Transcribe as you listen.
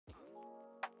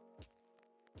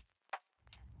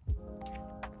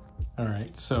All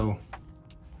right, so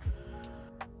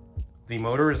the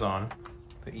motor is on,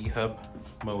 the E-Hub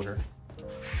motor.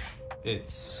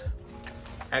 It's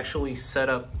actually set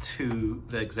up to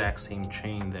the exact same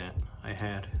chain that I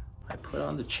had. I put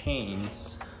on the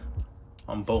chains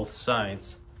on both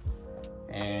sides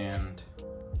and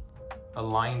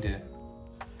aligned it.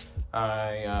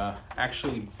 I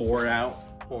actually bored out,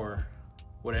 or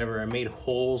whatever, I made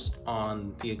holes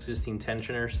on the existing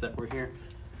tensioners that were here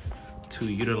to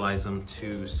utilize them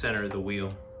to center the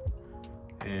wheel.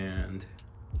 And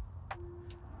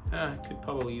I could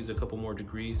probably use a couple more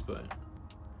degrees, but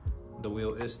the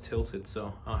wheel is tilted,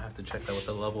 so I'll have to check that with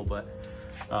the level. But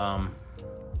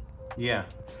yeah,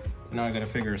 now I gotta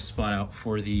figure a spot out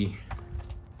for the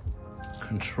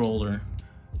controller.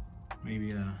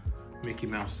 Maybe Mickey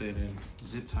Mouse it and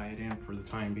zip tie it in for the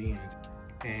time being,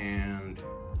 and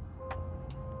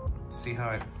see how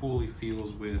it fully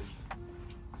feels with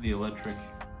the electric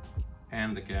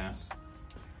and the gas.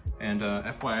 And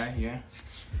FYI, yeah,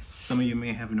 some of you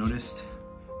may have noticed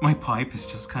my pipe is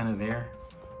just kind of there.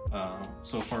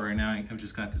 So far right now, I've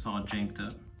just got this all janked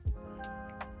up.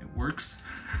 It works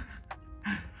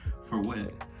for what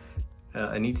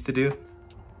it needs to do.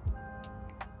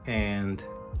 And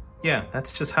yeah,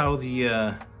 that's just how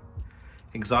the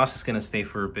exhaust is gonna stay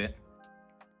for a bit.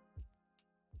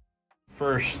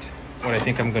 First, what I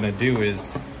think I'm gonna do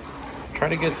is try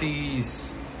to get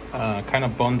these kind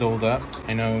of bundled up.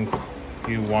 I know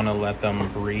you wanna let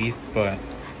them breathe, but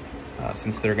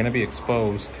since they're gonna be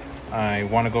exposed, I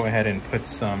wanna go ahead and put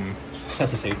some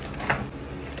hesitate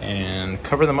and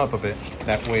cover them up a bit.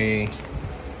 That way,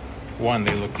 one,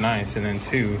 they look nice, and then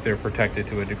two, they're protected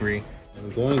to a degree.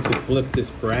 I'm going to flip this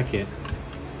bracket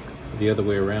the other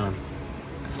way around.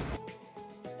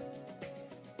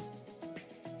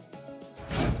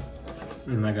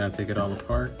 And I gotta take it all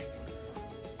apart.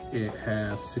 It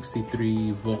has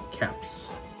 63 volt caps.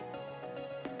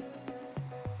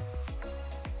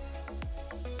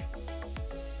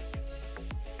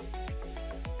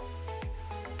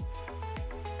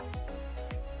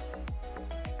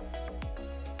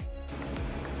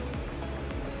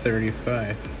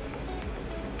 $35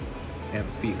 amp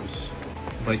fuse.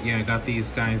 But yeah, I got these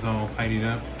guys all tidied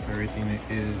up. Everything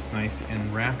is nice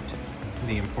and wrapped.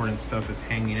 The important stuff is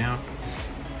hanging out.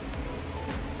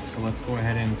 So let's go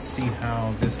ahead and see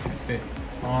how this could fit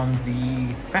on the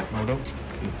E-Phatmoto.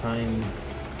 Behind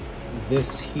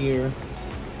this here,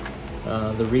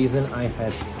 the reason I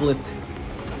had flipped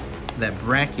that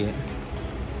bracket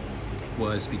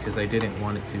was because I didn't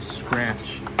want it to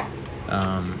scratch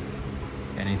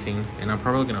anything, and I'm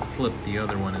probably gonna flip the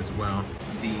other one as well.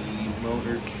 The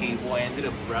motor cable, I ended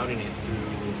up routing it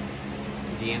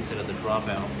through the inside of the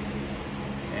dropout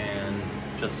and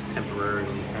just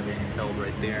temporarily having it held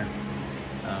right there.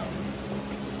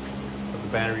 But the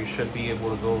battery should be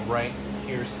able to go right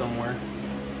here somewhere,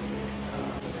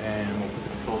 and we'll put the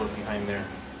controller behind there.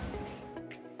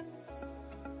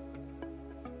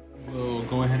 We'll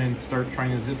go ahead and start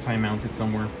trying to zip tie mount it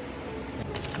somewhere.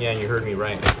 Yeah, you heard me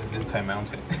right, I can zip tie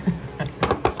mount it.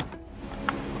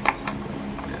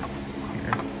 This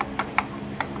here.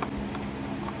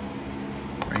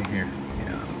 Right here.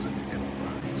 Yeah, that looks like a good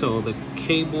spot. So the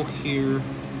cable here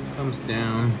comes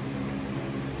down.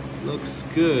 Looks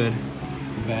good.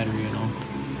 The battery and all.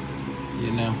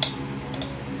 You know.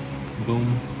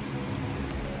 Boom.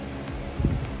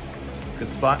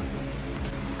 Good spot. So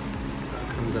it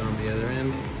comes out on the other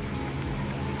end.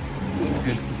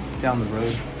 Good. Down the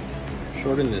road.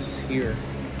 Shorten this here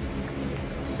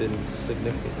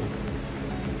significantly.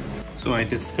 So I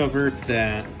discovered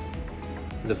that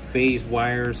the phase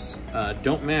wires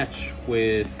don't match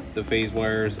with the phase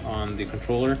wires on the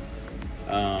controller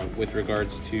with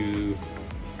regards to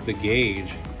the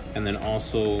gauge, and then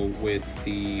also with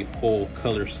the whole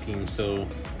color scheme. So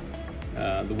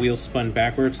the wheel spun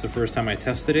backwards the first time I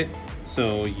tested it.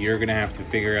 So you're gonna have to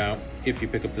figure out, if you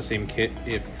pick up the same kit,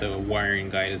 if the wiring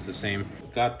guide is the same.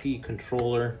 Got the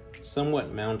controller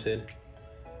somewhat mounted,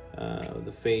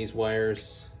 the phase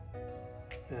wires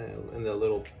in the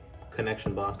little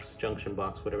connection box, junction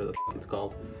box, whatever the f it's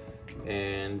called,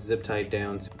 and zip tied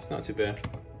down. It's not too bad.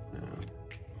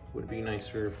 Would be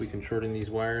nicer if we can shorten these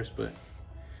wires, but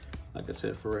like I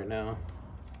said, for right now,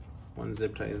 one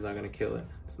zip tie is not gonna kill it.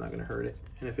 It's not gonna hurt it.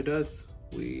 And if it does,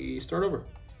 we start over.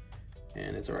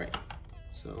 And it's all right.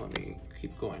 So let me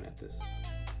keep going at this.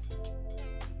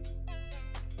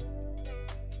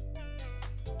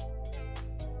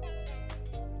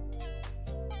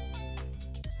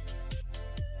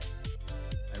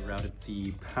 I routed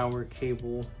the power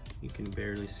cable. You can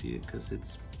barely see it because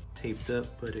it's taped up,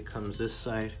 but it comes this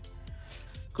side.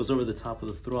 goes over the top of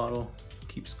the throttle,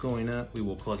 keeps going up. We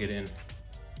will plug it in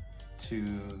to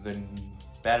the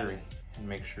battery and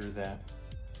make sure that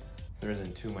there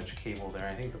isn't too much cable there.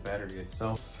 I think the battery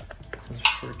itself has a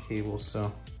short cable,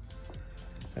 so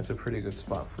that's a pretty good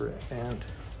spot for it. And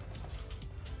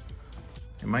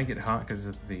it might get hot because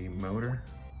of the motor,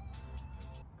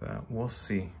 but we'll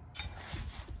see.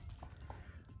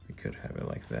 We could have it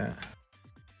like that.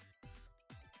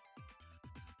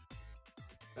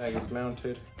 Bag is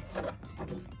mounted,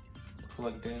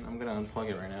 plugged in. I'm gonna unplug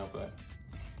it right now, but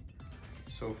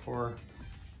so far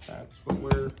that's what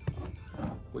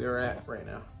we are at right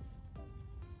now.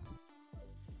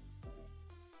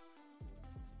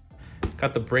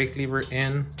 Got the brake lever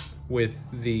in with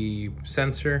the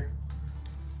sensor,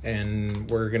 and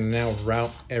we're gonna now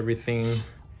route everything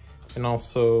and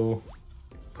also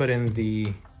put in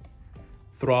the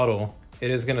throttle. It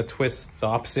is gonna twist the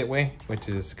opposite way, which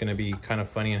is gonna be kind of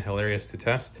funny and hilarious to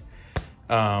test.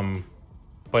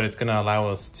 But it's gonna allow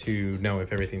us to know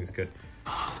if everything's good.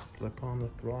 Slip on the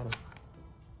throttle.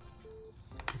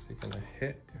 Is it gonna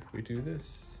hit if we do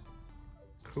this?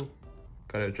 Cool.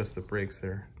 Gotta adjust the brakes.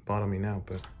 They're bottoming out,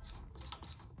 but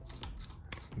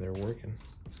they're working.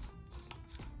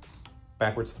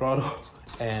 Backwards throttle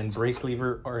and brake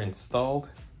lever are installed.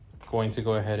 Going to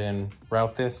go ahead and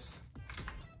route this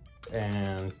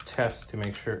and test to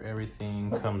make sure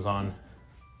everything comes on.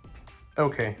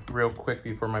 Okay, real quick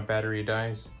before my battery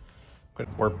dies.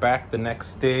 We're back the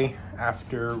next day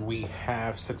after we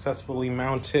have successfully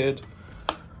mounted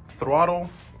throttle.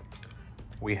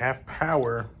 We have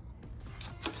power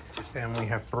and we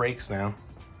have brakes now.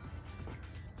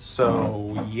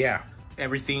 So yeah,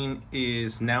 everything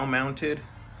is now mounted.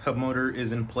 Hub motor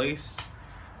is in place.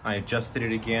 I adjusted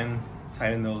it again,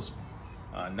 tightened those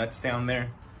nuts down there.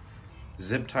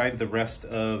 Zip tied the rest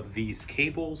of these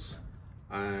cables.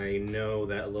 I know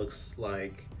that looks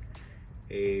like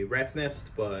a rat's nest,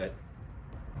 but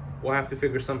we'll have to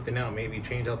figure something out. Maybe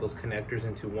change out those connectors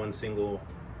into one single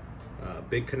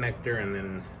big connector and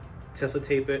then Tesla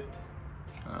tape it.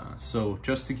 So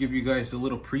just to give you guys a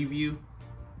little preview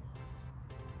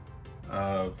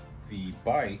of the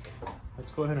bike,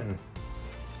 let's go ahead and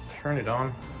turn it on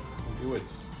and do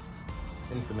its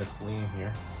infamous lean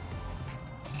here.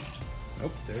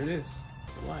 Oh, there it is.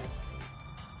 It's alive.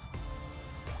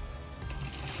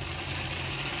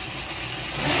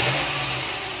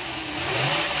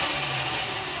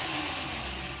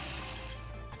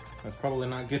 That's probably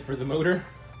not good for the motor,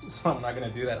 so I'm not gonna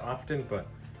do that often, but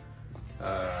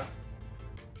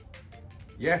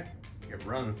yeah, it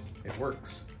runs, it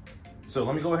works. So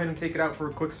let me go ahead and take it out for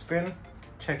a quick spin,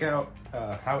 check out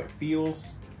how it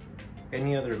feels,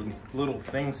 any other little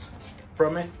things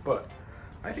from it, but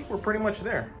I think we're pretty much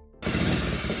there.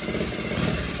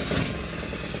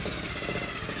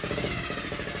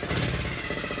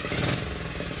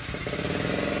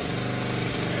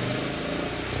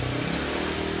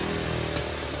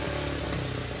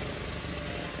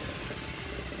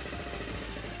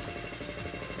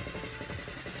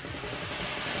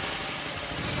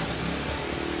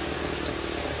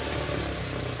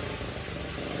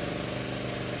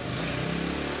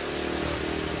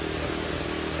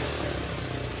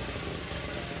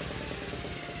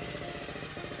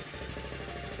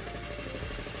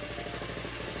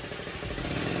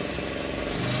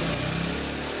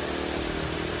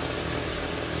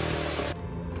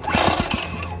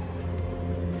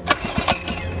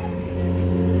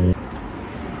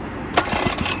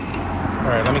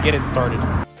 Let me get it started.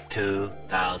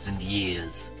 2,000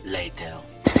 years later.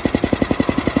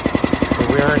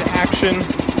 So we are in action.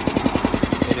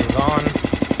 It is on.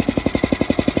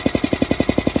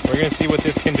 We're gonna see what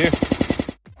this can do.